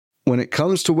When it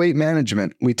comes to weight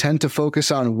management, we tend to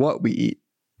focus on what we eat,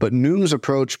 but Noom's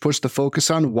approach puts the focus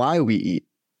on why we eat.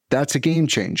 That's a game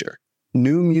changer.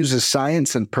 Noom uses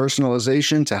science and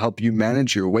personalization to help you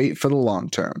manage your weight for the long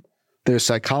term. Their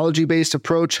psychology-based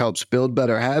approach helps build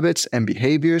better habits and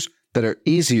behaviors that are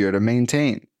easier to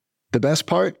maintain. The best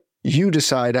part? You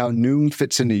decide how Noom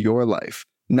fits into your life,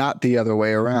 not the other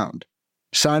way around.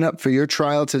 Sign up for your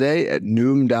trial today at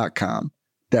Noom.com.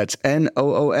 That's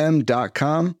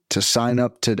Noom.com to sign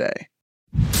up today.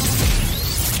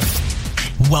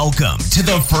 Welcome to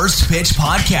the First Pitch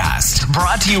Podcast,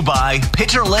 brought to you by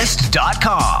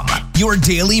PitcherList.com, your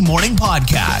daily morning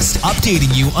podcast,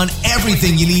 updating you on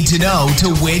everything you need to know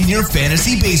to win your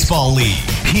fantasy baseball league.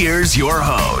 Here's your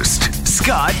host,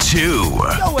 Scott Chu.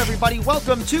 Hello, everybody.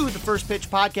 Welcome to the First Pitch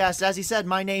Podcast. As he said,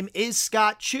 my name is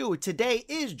Scott Chu. Today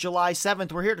is July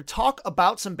 7th. We're here to talk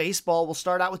about some baseball. We'll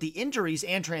start out with the injuries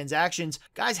and transactions.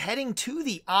 Guys heading to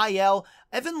the IL.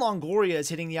 Evan Longoria is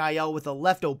hitting the IL with a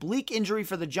left oblique injury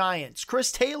for the Giants.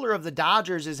 Chris Taylor of the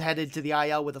Dodgers is headed to the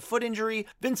IL with a foot injury.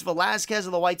 Vince Velasquez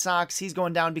of the White Sox, he's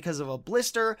going down because of a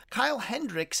blister. Kyle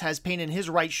Hendricks has pain in his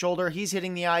right shoulder. He's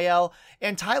hitting the IL.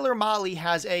 And Tyler Mahle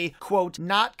has a, quote,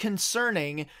 not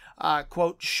concerning,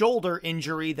 quote, shoulder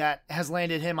injury that has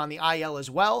landed him on the IL as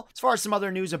well. As far as some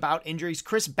other news about injuries,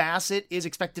 Chris Bassett is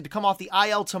expected to come off the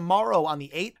IL tomorrow on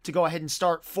the 8th to go ahead and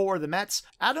start for the Mets.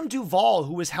 Adam Duvall,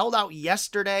 who was held out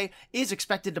yesterday, is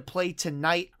expected to play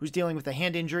tonight, who's dealing with a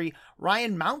hand injury.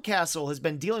 Ryan Mountcastle has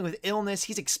been dealing with illness.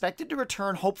 He's expected to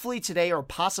return hopefully today or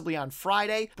possibly on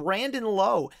Friday. Brandon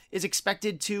Lowe is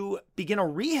expected to begin a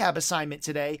rehab assignment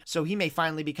today, so he may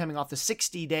finally be coming off the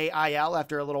 60-day IL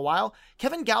after a little while.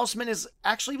 Kevin Gausman is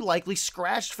actually likely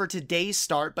scratched for today's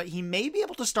start, but he may be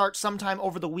able to start sometime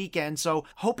over the weekend, so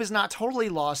hope is not totally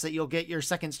lost that you'll get your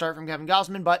second start from Kevin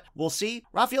Gausman, but we'll see.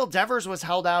 Rafael Devers was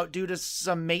held out due to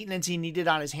some maintenance he needed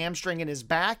on his hamstring and his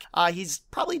back. He's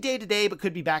probably day-to-day, but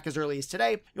could be back as early as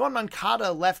today. Yoan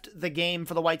Moncada left the game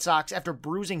for the White Sox after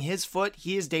bruising his foot.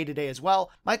 He is day-to-day as well.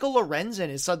 Michael Lorenzen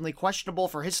is suddenly questionable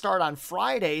for his start on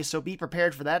Friday, so be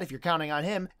prepared for that if you're counting on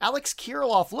him. Alex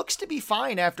Kirilloff looks to be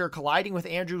fine after colliding with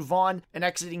Andrew Vaughn and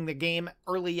exiting the game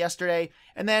early yesterday.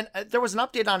 And then there was an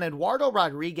update on Eduardo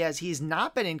Rodriguez. He's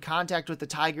not been in contact with the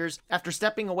Tigers after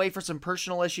stepping away for some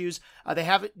personal issues. They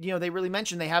haven't, they really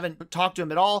mentioned they haven't talked to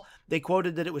him at all. They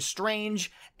quoted that it was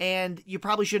strange, and you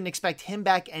probably shouldn't expect him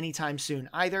back anytime soon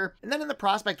either. And then in the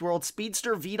prospect world,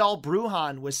 speedster Vidal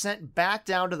Brujan was sent back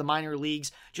down to the minor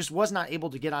leagues, just was not able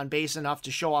to get on base enough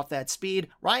to show off that speed.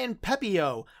 Ryan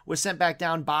Pepiot was sent back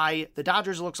down by the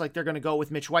Dodgers. It looks like they're going to go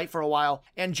with Mitch White for a while.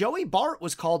 And Joey Bart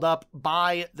was called up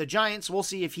by the Giants. We'll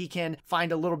see if he can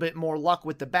find a little bit more luck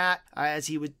with the bat, as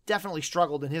he would definitely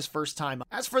struggled in his first time.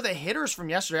 As for the hitters from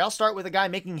yesterday, I'll start with a guy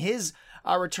making his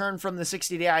return from the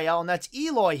 60-day IL, and that's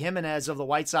Eloy Jimenez of the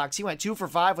White Sox. He went 2 for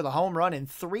 5 with a home run and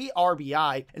 3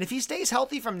 RBI, and if he stays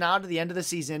healthy from now to the end of the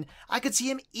season, I could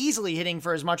see him easily hitting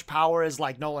for as much power as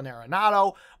like Nolan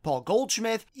Arenado, Paul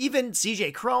Goldschmidt, even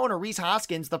CJ Cron or Rhys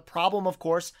Hoskins. The problem, of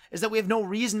course, is that we have no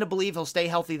reason to believe he'll stay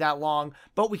healthy that long,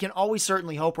 but we can always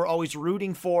certainly hope. We're always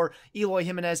rooting for Eloy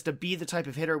Jimenez to be the type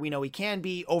of hitter we know he can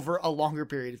be over a longer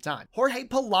period of time. Jorge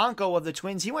Polanco of the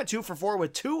Twins, he went 2 for 4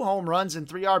 with 2 home runs and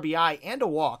 3 RBI and a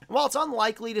walk. And while it's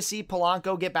unlikely to see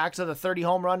Polanco get back to the 30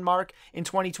 home run mark in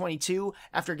 2022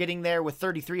 after getting there with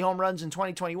 33 home runs in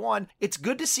 2021, it's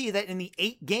good to see that in the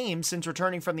 8 games since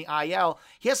returning from the IL,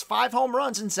 he has 5 home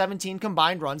runs and 17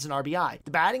 combined runs and RBI.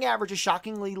 The batting average is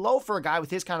shockingly low for a guy with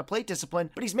his kind of plate discipline,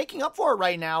 but he's making up for it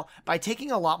right now by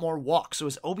taking a lot more walks, so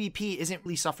his OBP isn't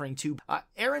really suffering too.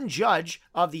 Aaron Judge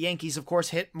of the Yankees, of course,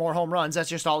 hit more home runs. That's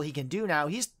just all he can do now.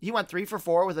 He went 3 for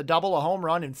 4 with a double, a home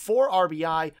run, and 4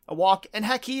 RBI, a walk, and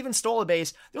heck, he even stole a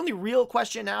base. The only real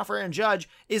question now for Aaron Judge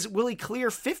is, will he clear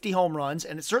 50 home runs?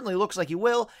 And it certainly looks like he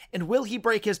will. And will he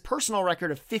break his personal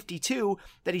record of 52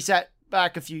 that he set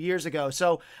back a few years ago?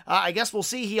 So I guess we'll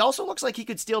see. He also looks like he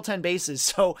could steal 10 bases.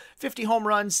 So 50 home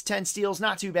runs, 10 steals,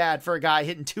 not too bad for a guy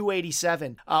hitting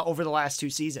 287 over the last 2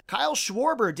 seasons. Kyle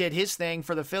Schwarber did his thing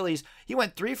for the Phillies. He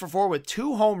went 3 for 4 with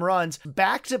 2 home runs,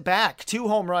 back-to-back 2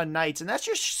 home run nights. And that's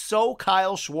just so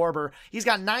Kyle Schwarber. He's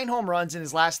got 9 home runs in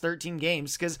his last 13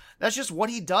 games because that's just what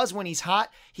he does when he's hot.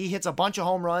 He hits a bunch of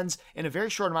home runs in a very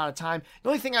short amount of time. The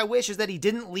only thing I wish is that he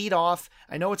didn't lead off.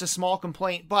 I know it's a small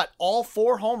complaint, but all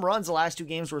 4 home runs the last 2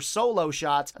 games were solo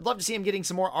shots. I'd love to see him getting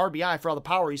some more RBI for all the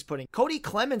power he's putting. Cody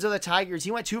Clemens of the Tigers,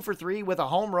 he went 2 for 3 with a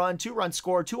home run, 2 runs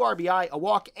scored, 2 RBI, a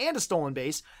walk, and a stolen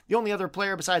base. The only other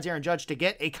player besides Aaron Judge to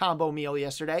get a combo meal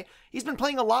yesterday. He's been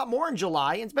playing a lot more in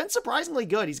July and it's been surprisingly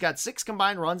good. He's got 6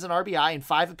 combined runs and RBI in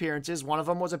 5 appearances. One of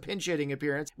them was a pinch hitting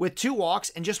appearance with 2 walks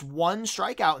and just 1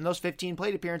 strikeout in those 15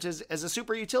 plate appearances as a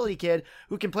super utility kid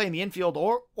who can play in the infield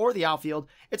or the outfield.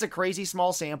 It's a crazy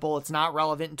small sample. It's not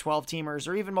relevant in 12-teamers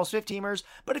or even most 15-teamers,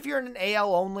 but if you're in an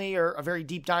AL only or a very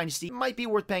deep dynasty, it might be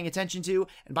worth paying attention to.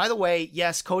 And by the way,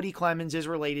 yes, Cody Clemens is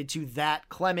related to that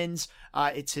Clemens.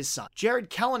 It's his son. Jared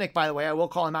Kelenic, by the way, I will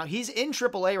call him out. He's in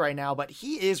AAA right now, but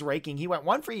he is raking. He went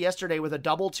 1 for yesterday with a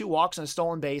double, 2 walks, and a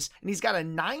stolen base, and he's got a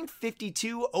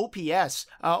 952 OPS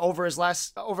over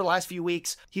the last few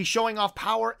weeks. He's showing off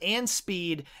power and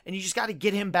speed, and you just got to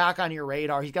get him back on your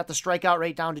radar. He's got the strikeout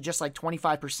rate down to just like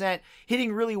 25%,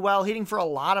 hitting really well, hitting for a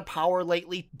lot of power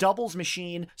lately, doubles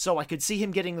machine, so I could see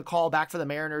him getting the call back for the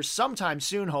Mariners sometime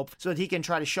soon, hope, so that he can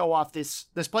try to show off this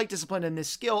plate discipline and this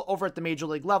skill over at the major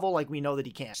league level like we know that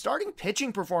he can. Starting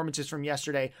pitching performances from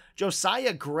yesterday,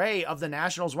 Josiah Gray of the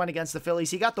Nationals went against the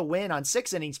Phillies. He got the win on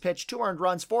 6 innings pitched, 2 earned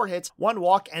runs, 4 hits, 1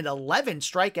 walk, and 11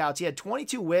 strikeouts. He had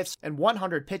 22 whiffs and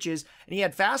 100 pitches, and he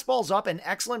had fastballs up and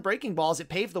excellent breaking balls. It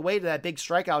paved the way to that big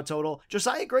strikeout total.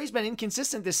 Josiah Gray's been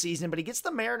inconsistent this season, but he gets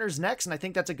the Mariners next, and I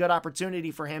think that's a good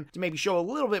opportunity for him to maybe show a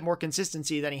little bit more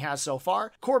consistency than he has so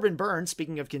far. Corbin Burns,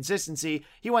 speaking of consistency,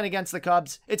 he went against the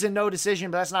Cubs. It's a no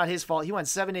decision, but that's not his fault. He went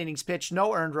 7 innings pitched,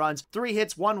 no earned runs, 3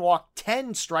 hits, 1 walk,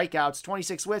 10 strikeouts,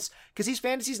 26 whiffs, because he's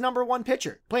fantasy's number 1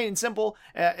 pitcher. Plain and simple,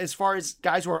 as far as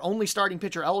guys who are only starting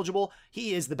pitcher eligible,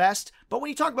 he is the best. But when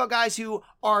you talk about guys who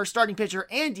are starting pitcher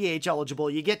and DH eligible,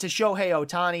 you get to Shohei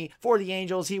Ohtani for the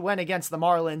Angels. He went against the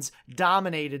Marlins,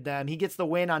 dominated them. He gets the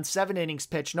win on 7 innings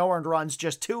pitched, no earned runs,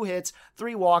 just 2 hits,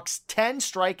 3 walks, 10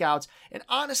 strikeouts. And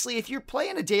honestly, if you're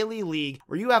playing a daily league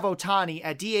where you have Ohtani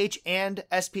at DH and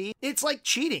SP, it's like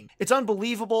cheating. It's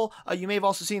unbelievable. You may have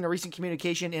also seen the recent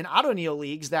communication in Auto Neo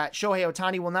leagues that Shohei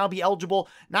Ohtani will now be eligible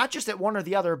not just at one or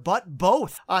the other, but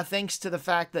both, thanks to the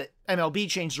fact that MLB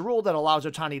changed the rule that allows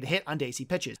Ohtani to hit on days he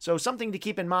pitches. So something to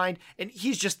keep in mind, and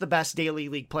he's just the best daily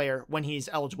league player when he's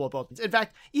eligible at both. In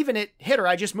fact, even at hitter,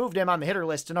 I just moved him on the hitter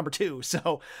list to number 2.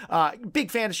 So big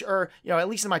fan of, at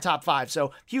least in my top 5.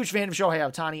 So huge fan of Shohei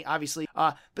Ohtani, obviously.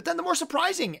 But then the more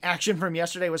surprising action from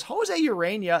yesterday was Jose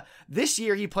Urena. This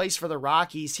year he plays for the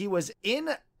Rockies. He was in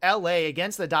LA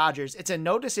against the Dodgers. It's a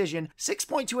no decision,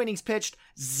 6.2 innings pitched,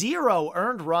 0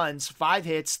 earned runs, 5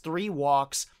 hits, 3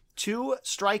 walks, 2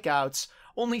 strikeouts,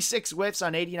 only 6 whiffs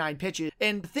on 89 pitches.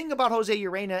 And the thing about Jose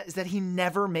Urena is that he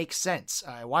never makes sense.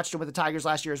 I watched him with the Tigers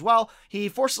last year as well. He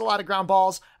forces a lot of ground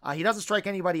balls. He doesn't strike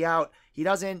anybody out. He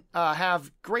doesn't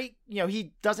have great,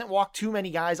 he doesn't walk too many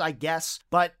guys, I guess,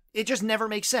 but it just never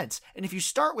makes sense. And if you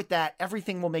start with that,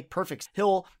 everything will make perfect.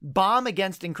 He'll bomb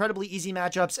against incredibly easy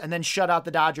matchups and then shut out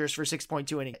the Dodgers for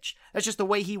 6.2 innings. That's just the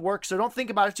way he works, so don't think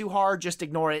about it too hard. Just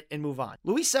ignore it and move on.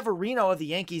 Luis Severino of the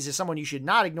Yankees is someone you should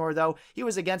not ignore, though. He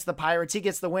was against the Pirates. He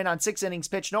gets the win on 6 innings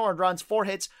pitched, no earned runs, 4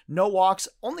 hits, no walks,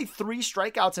 only 3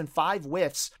 strikeouts and 5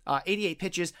 whiffs, 88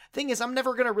 pitches. Thing is, I'm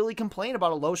never going to really complain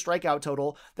about a low strikeout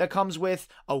total that comes with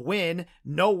a win,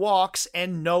 no walks,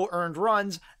 and no earned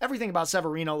runs. Everything about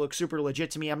Severino looks super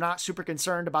legit to me. I'm not super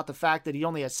concerned about the fact that he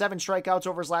only has 7 strikeouts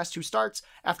over his last 2 starts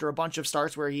after a bunch of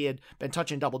starts where he had been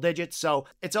touching double digits. So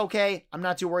it's okay. I'm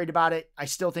not too worried about it. I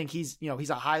still think he's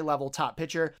a high level top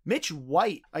pitcher. Mitch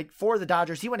White, for the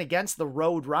Dodgers, he went against the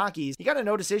road Rockies. He got a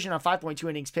no decision on 5.2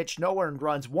 innings pitched, no earned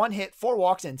runs, 1 hit, 4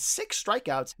 walks, and 6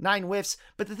 strikeouts, 9 whiffs.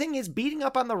 But the thing is, beating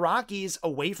up on the Rockies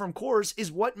away from Coors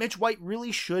is what Mitch White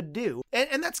really should do.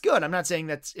 And that's good. I'm not saying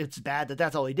that it's bad that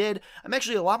that's all he did. I'm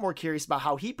actually a lot more curious about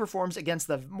how he performs against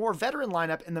the more veteran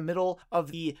lineup in the middle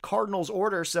of the Cardinals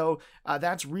order. So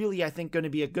that's really, I think, going to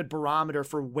be a good barometer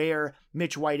for where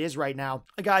Mitch White is right now.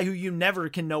 A guy who you never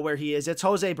can know where he is. It's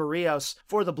Jose Barrios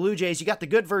for the Blue Jays. You got the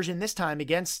good version this time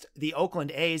against the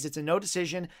Oakland A's. It's a no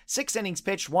decision, 6 innings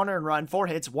pitched, 1 earned run, 4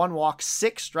 hits, 1 walk,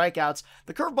 6 strikeouts.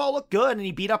 The curveball looked good and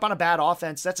he beat up on a bad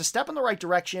offense. That's a step in the right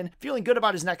direction. Feeling good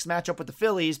about his next matchup with the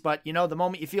Phillies, but the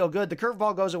moment you feel good, the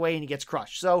curveball goes away and he gets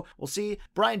crushed. So we'll see.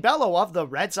 Brian Bello of the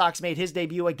Red Sox made his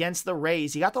debut against the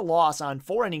Rays. He got the loss on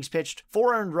 4 innings pitched,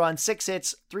 4 earned runs, 6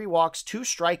 hits, 3 walks, 2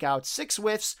 strikeouts, 6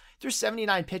 whiffs through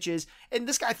 79 pitches. And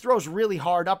this guy throws really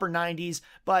hard, upper 90s,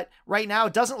 but right now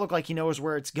it doesn't look like he knows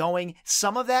where it's going.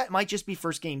 Some of that might just be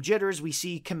first game jitters. We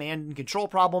see command and control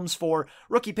problems for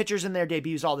rookie pitchers in their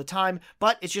debuts all the time,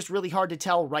 but it's just really hard to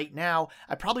tell right now.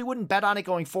 I probably wouldn't bet on it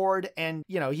going forward, and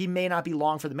he may not be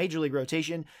long for the major league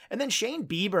rotation. And then Shane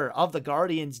Bieber of the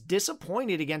Guardians,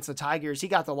 disappointed against the Tigers. He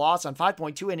got the loss on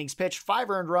 5.2 innings pitched, 5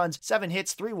 earned runs, 7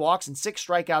 hits, 3 walks, and 6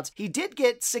 strikeouts. He did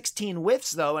get 16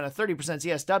 whiffs, though, and a 30%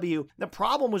 CSW. The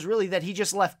problem was really that he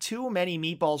just left too many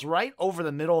meatballs right over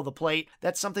the middle of the plate.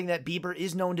 That's something that Bieber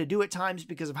is known to do at times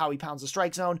because of how he pounds the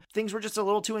strike zone. Things were just a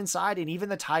little too inside, and even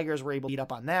the Tigers were able to beat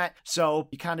up on that. So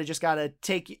you kind of just got to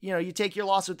take your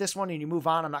loss with this one and you move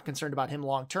on. I'm not concerned about him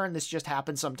long term. This just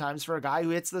happens sometimes for a guy who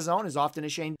hits the zone as often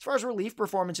as Shane. As far as relief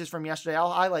performances from yesterday,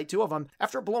 I'll highlight 2 of them.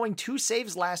 After blowing 2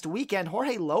 saves last weekend,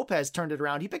 Jorge Lopez turned it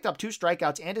around. He picked up 2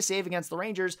 strikeouts and a save against the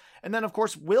Rangers. And then, of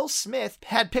course, Will Smith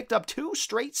had picked up 2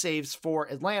 straight saves for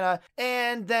Atlanta.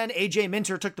 And then AJ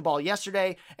Minter took the ball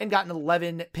yesterday and got an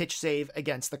 11-pitch save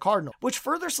against the Cardinals, which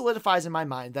further solidifies in my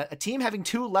mind that a team having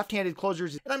 2 left-handed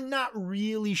closers, and I'm not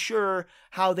really sure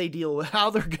how they're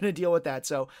going to deal with that.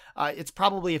 So it's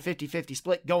probably a 50-50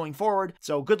 split going forward.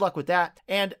 So good luck with that.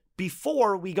 And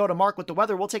before we go to Mark with the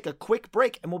weather, we'll take a quick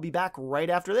break and we'll be back right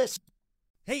after this.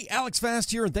 Hey, Alex Fast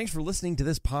here, and thanks for listening to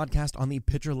this podcast on the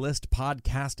Pitcher List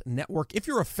Podcast Network. If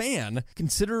you're a fan,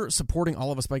 consider supporting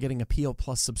all of us by getting a PL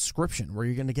Plus subscription, where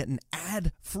you're going to get an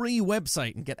ad-free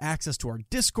website and get access to our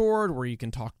Discord, where you can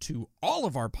talk to all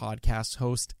of our podcast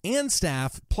hosts and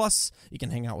staff. Plus, you can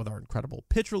hang out with our incredible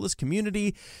Pitcher List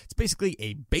community. It's basically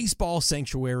a baseball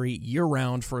sanctuary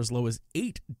year-round for as low as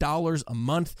 $8 a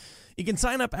month. You can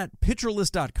sign up at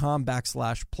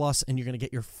pitcherlist.com/plus, and you're going to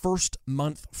get your first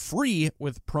month free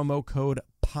with promo code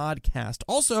podcast.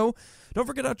 Also, don't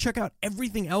forget to check out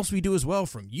everything else we do as well,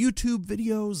 from YouTube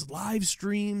videos, live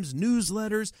streams,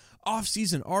 newsletters,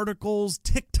 off-season articles,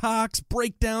 TikToks,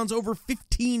 breakdowns, over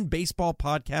 15 baseball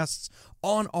podcasts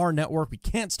on our network. We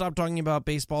can't stop talking about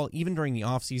baseball even during the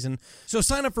off-season. So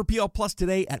sign up for PL Plus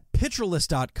today at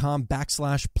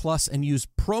pitcherlist.com/plus and use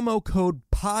promo code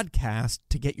podcast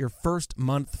to get your first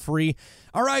month free.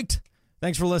 All right.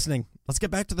 Thanks for listening. Let's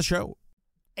get back to the show.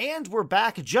 And we're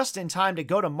back just in time to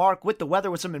go to Mark with the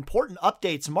weather with some important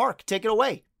updates. Mark, take it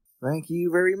away. Thank you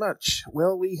very much.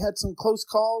 Well, we had some close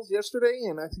calls yesterday,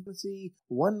 and I think we'll see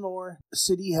one more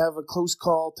city have a close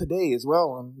call today as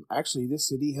well. Actually, this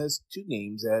city has 2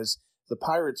 games as the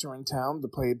Pirates are in town to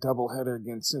play a doubleheader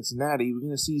against Cincinnati. We're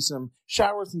going to see some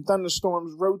showers and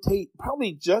thunderstorms rotate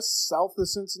probably just south of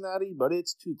Cincinnati, but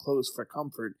it's too close for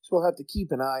comfort. So we'll have to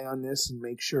keep an eye on this and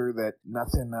make sure that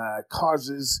nothing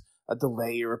causes a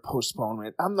delay or a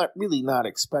postponement. I'm not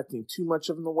expecting too much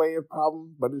of in the way of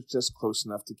problem, but it's just close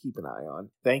enough to keep an eye on.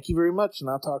 Thank you very much, and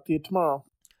I'll talk to you tomorrow.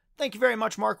 Thank you very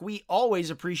much, Mark. We always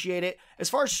appreciate it. As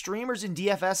far as streamers and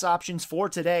DFS options for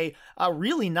today,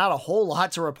 really not a whole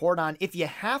lot to report on. If you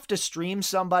have to stream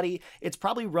somebody, it's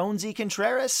probably Roansy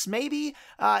Contreras, maybe,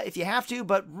 if you have to,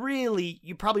 but really,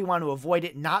 you probably want to avoid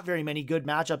it. Not very many good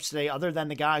matchups today other than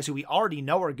the guys who we already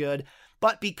know are good.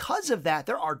 But because of that,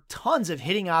 there are tons of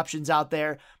hitting options out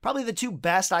there. Probably the 2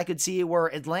 best I could see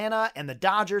were Atlanta and the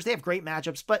Dodgers. They have great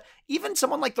matchups, but even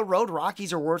someone like the Road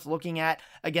Rockies are worth looking at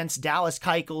against Dallas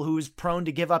Keuchel, who's prone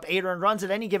to give up 8 earned runs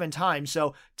at any given time.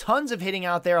 So tons of hitting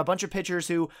out there, a bunch of pitchers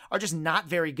who are just not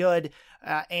very good,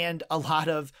 and a lot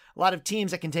of teams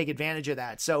that can take advantage of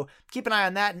that. So keep an eye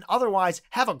on that. And otherwise,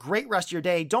 have a great rest of your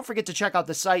day. Don't forget to check out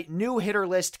the site. New hitter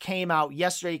list came out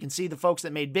yesterday. You can see the folks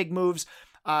that made big moves.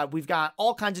 We've got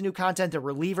all kinds of new content, the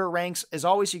reliever ranks, as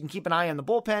always, so you can keep an eye on the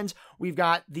bullpens. We've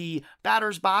got the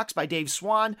batter's box by Dave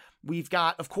Swan. We've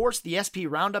got, of course, the SP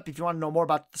Roundup if you want to know more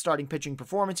about the starting pitching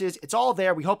performances. It's all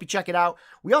there. We hope you check it out.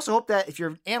 We also hope that if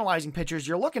you're analyzing pitchers,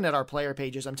 you're looking at our player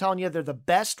pages. I'm telling you, they're the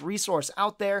best resource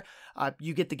out there.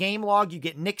 You get the game log, you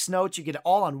get Nick's notes, you get it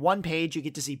all on one page. You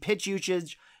get to see pitch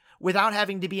usage without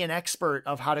having to be an expert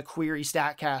of how to query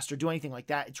StatCast or do anything like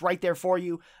that. It's right there for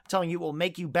you. I'm telling you, it will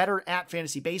make you better at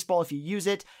fantasy baseball if you use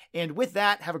it. And with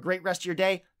that, have a great rest of your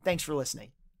day. Thanks for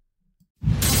listening.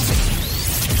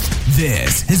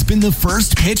 This has been the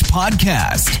First Pitch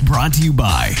Podcast, brought to you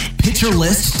by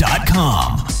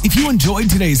PitcherList.com. If you enjoyed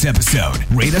today's episode,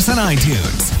 rate us on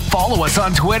iTunes, follow us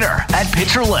on Twitter at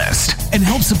PitcherList, and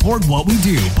help support what we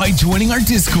do by joining our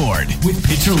Discord with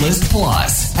PitcherList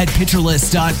Plus at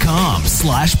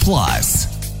PitcherList.com/plus.